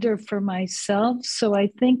reminder for myself. So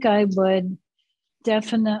I think I would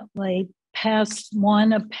definitely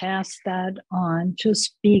want to pass that on.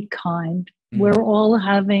 Just be kind. We're all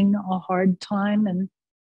having a hard time and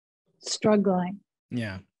struggling.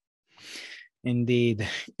 Yeah, indeed.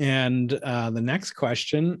 And the next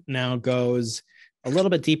question now goes a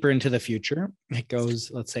little bit deeper into the future. It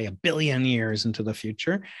goes, let's say, 1 billion years into the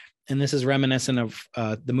future. And this is reminiscent of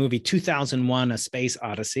the movie 2001, A Space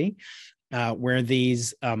Odyssey, where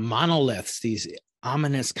these monoliths, these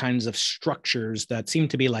ominous kinds of structures that seem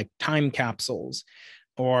to be like time capsules,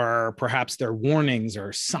 or perhaps they're warnings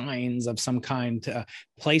or signs of some kind,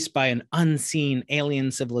 placed by an unseen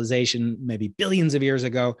alien civilization, maybe billions of years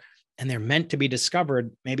ago, and they're meant to be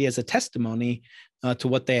discovered maybe as a testimony to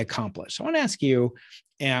what they accomplished. So I want to ask you,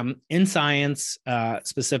 in science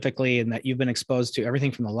specifically, in that you've been exposed to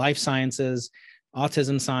everything from the life sciences,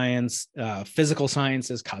 autism science, physical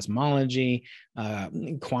sciences, cosmology,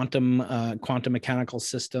 quantum mechanical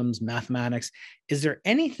systems, mathematics. Is there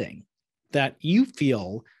anything that you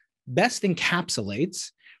feel best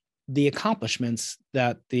encapsulates the accomplishments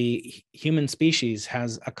that the human species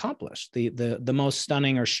has accomplished, the most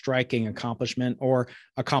stunning or striking accomplishment or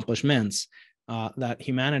accomplishments that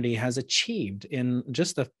humanity has achieved in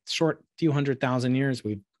just a short few 100,000 years?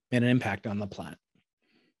 We've made an impact on the planet.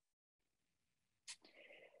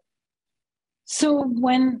 So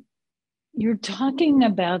when you're talking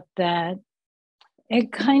about that,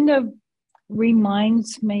 it kind of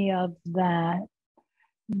reminds me of that,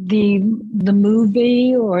 the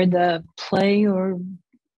movie or the play or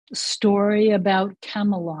story about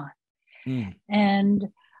Camelot. And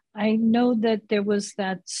I know that there was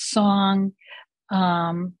that song,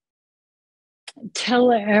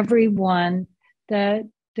 tell everyone that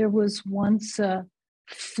there was once a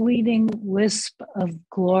fleeting wisp of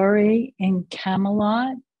glory in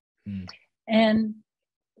Camelot. And,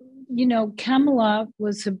 Camelot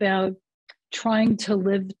was about trying to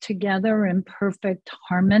live together in perfect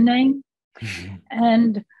harmony.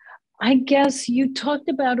 And I guess you talked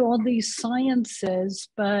about all these sciences,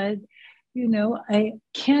 but, I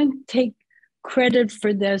can't take credit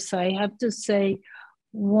for this. I have to say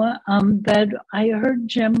that I heard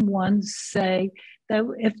Jim once say that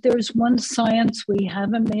if there's one science we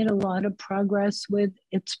haven't made a lot of progress with,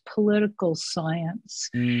 it's political science.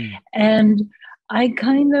 And I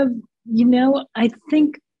kind of, I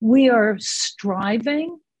think we are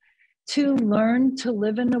striving to learn to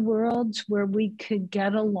live in a world where we could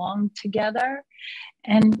get along together,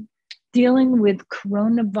 and dealing with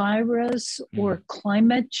coronavirus or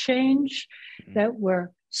climate change, that we're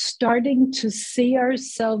starting to see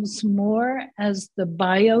ourselves more as the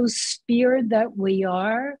biosphere that we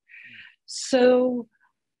are. So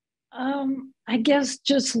I guess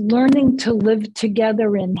just learning to live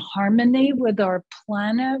together in harmony with our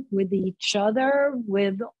planet, with each other,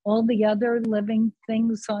 with all the other living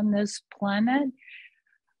things on this planet,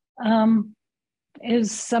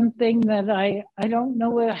 is something that I don't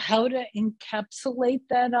know how to encapsulate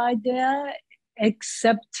that idea,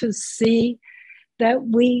 except to see that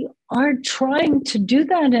we are trying to do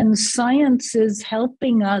that, and science is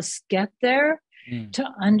helping us get there, to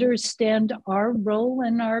understand our role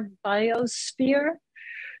in our biosphere.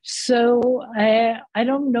 So I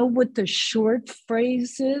don't know what the short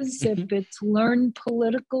phrase is, if it's learn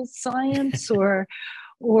political science or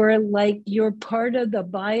like you're part of the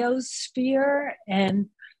biosphere and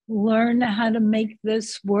learn how to make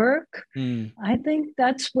this work. I think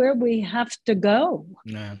that's where we have to go.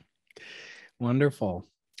 Yeah. Wonderful.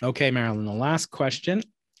 Okay, Marilyn, the last question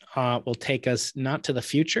will take us not to the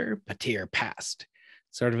future, but to your past,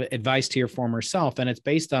 sort of advice to your former self. And it's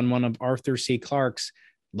based on one of Arthur C. Clarke's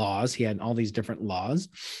laws. He had all these different laws.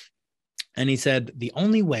 And he said, the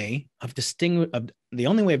only way of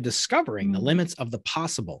discovering the limits of the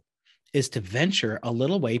possible is to venture a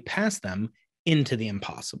little way past them into the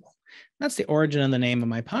impossible. That's the origin of the name of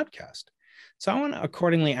my podcast. So I want to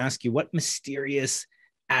accordingly ask you, what mysterious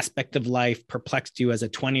aspect of life perplexed you as a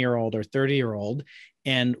 20-year-old or 30-year-old?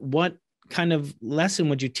 And what kind of lesson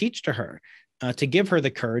would you teach to her to give her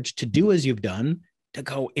the courage to do as you've done, to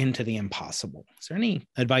go into the impossible. Is there any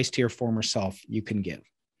advice to your former self you can give?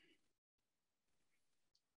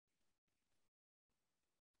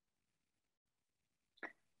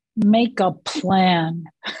 Make a plan.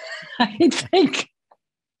 I think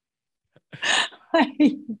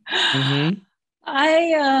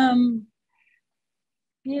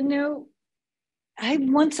you know,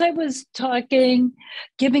 once I was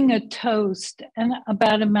giving a toast and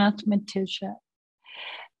about a mathematician,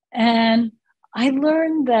 and I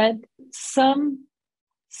learned that some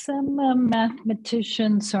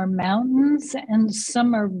mathematicians are mountains and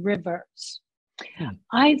some are rivers.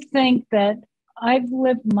 I think that I've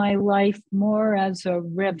lived my life more as a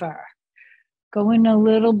river, going a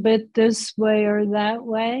little bit this way or that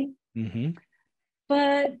way.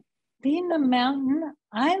 But being a mountain,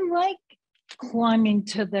 I like climbing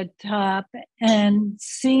to the top and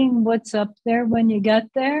seeing what's up there when you get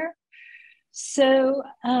there. So,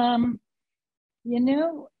 you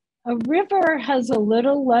know, a river has a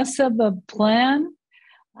little less of a plan.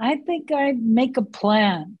 I think I make a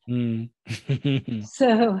plan.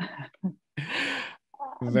 So,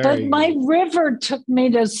 but my river took me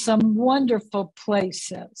to some wonderful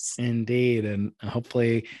places. Indeed. And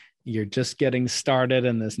hopefully you're just getting started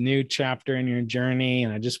in this new chapter in your journey.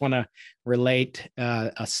 And I just want to relate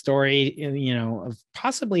a story, you know, of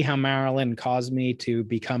possibly how Marilyn caused me to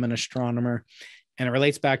become an astronomer. And it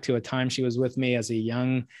relates back to a time she was with me as a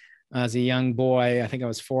young boy. I think I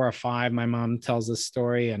was 4 or 5. My mom tells this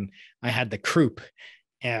story, and I had the croup.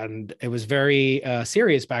 And it was very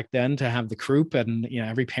serious back then to have the croup. And, you know,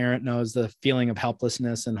 every parent knows the feeling of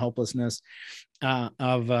helplessness and hopelessness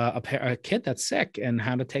of a kid that's sick and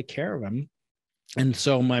how to take care of him. And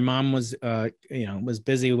so my mom was, was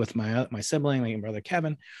busy with my sibling, my brother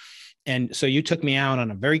Kevin. And so you took me out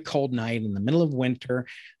on a very cold night in the middle of winter.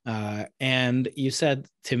 And you said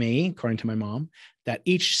to me, according to my mom, that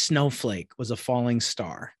each snowflake was a falling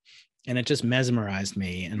star. And it just mesmerized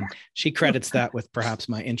me. And she credits that with perhaps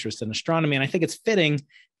my interest in astronomy. And I think it's fitting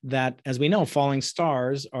that, as we know, falling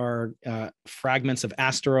stars are fragments of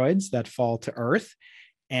asteroids that fall to Earth.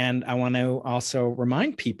 And I want to also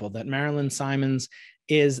remind people that Marilynsimons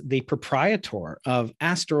is the proprietor of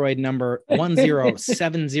asteroid number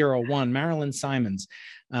 10701, Marilynsimons,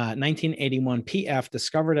 1981 PF,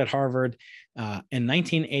 discovered at Harvard in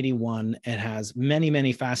 1981. It has many,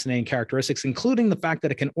 many fascinating characteristics, including the fact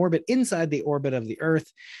that it can orbit inside the orbit of the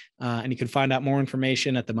Earth. And you can find out more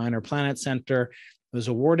information at the Minor Planet Center. It was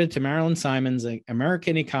awarded to Marilynsimons, an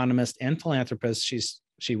American economist and philanthropist.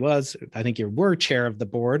 She was, I think you were chair of the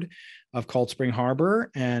board of Cold Spring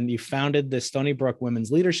Harbor, and you founded the Stony Brook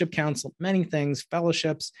Women's Leadership Council, many things,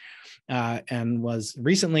 fellowships, and was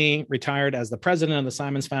recently retired as the president of the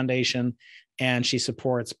Simons Foundation. And she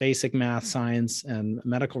supports basic math, science, and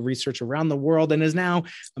medical research around the world, and is now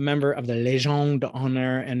a member of the Légion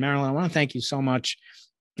d'Honneur. And Marilyn, I want to thank you so much.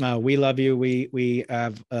 We love you. We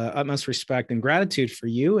have utmost respect and gratitude for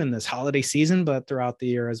you in this holiday season, but throughout the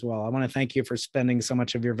year as well. I want to thank you for spending so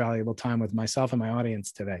much of your valuable time with myself and my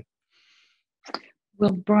audience today.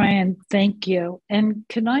 Well, Brian, thank you. And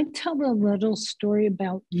can I tell a little story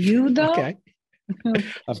about you, though? Okay.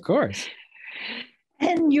 Of course.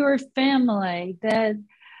 And your family, that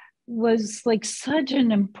was like such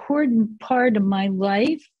an important part of my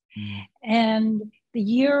life. And the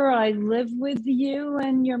year I lived with you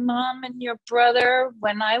and your mom and your brother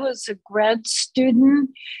when I was a grad student,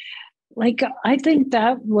 like, I think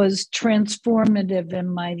that was transformative in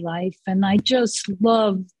my life. And I just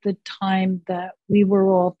loved the time that we were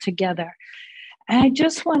all together. And I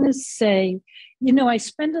just want to say, you know, I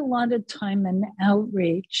spend a lot of time in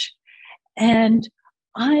outreach, and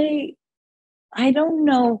I don't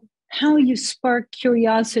know how you spark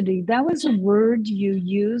curiosity. That was a word you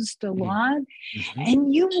used a lot.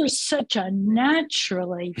 And you were such a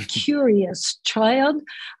naturally curious child.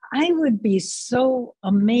 I would be so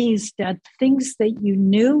amazed at things that you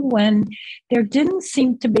knew when there didn't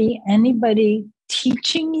seem to be anybody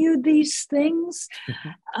teaching you these things.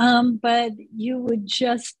 But you would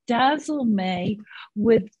just dazzle me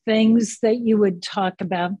with things that you would talk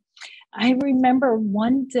about. I remember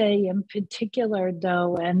one day in particular,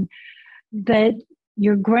 though, and that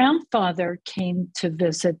your grandfather came to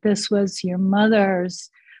visit. This was your mother's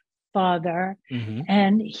father.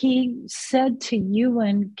 And he said to you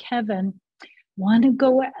and Kevin, want to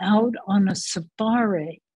go out on a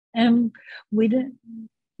safari? And you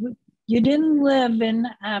didn't live in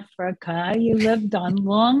Africa. You lived on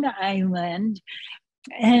Long Island.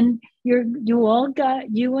 And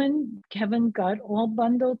you and Kevin got all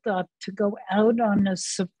bundled up to go out on a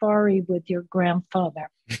safari with your grandfather.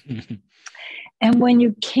 And when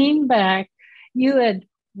you came back, you had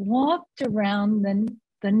walked around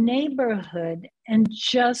the neighborhood and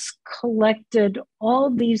just collected all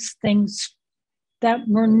these things that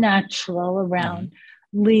were natural around,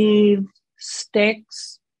 leaves,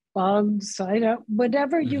 sticks, bugs,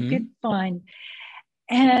 whatever you could find.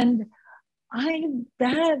 And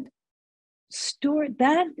that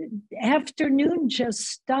afternoon just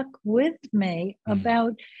stuck with me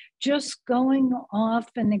about just going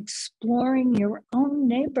off and exploring your own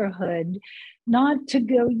neighborhood.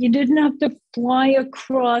 You didn't have to fly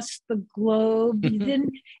across the globe.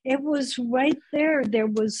 It was right there. There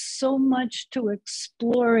was so much to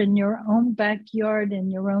explore in your own backyard,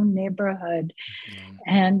 in your own neighborhood.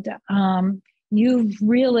 And you've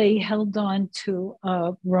really held on to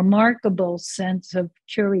a remarkable sense of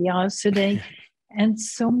curiosity and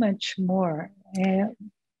so much more.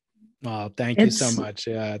 Well, thank you so much.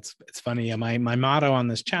 Yeah, it's funny. My motto on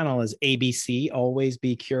this channel is ABC, always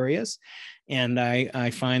be curious. And I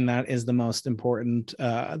find that is the most important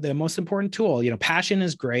tool. Passion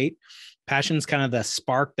is great. Passion's kind of the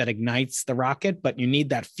spark that ignites the rocket, but you need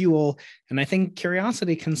that fuel. And I think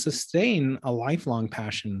curiosity can sustain a lifelong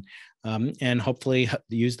passion. And hopefully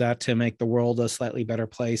use that to make the world a slightly better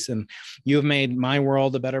place. And you have made my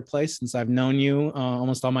world a better place since I've known you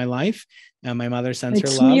almost all my life. And my mother sends her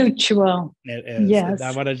love. It's mutual. It is. Yes.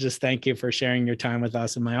 I want to just thank you for sharing your time with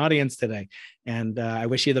us and my audience today. And I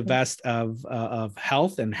wish you the best of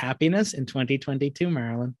health and happiness in 2022,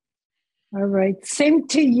 Marilyn. All right. Same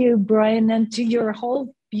to you, Brian, and to your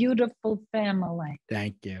whole beautiful family.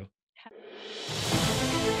 Thank you.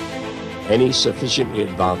 Any sufficiently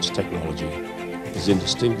advanced technology is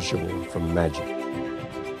indistinguishable from magic.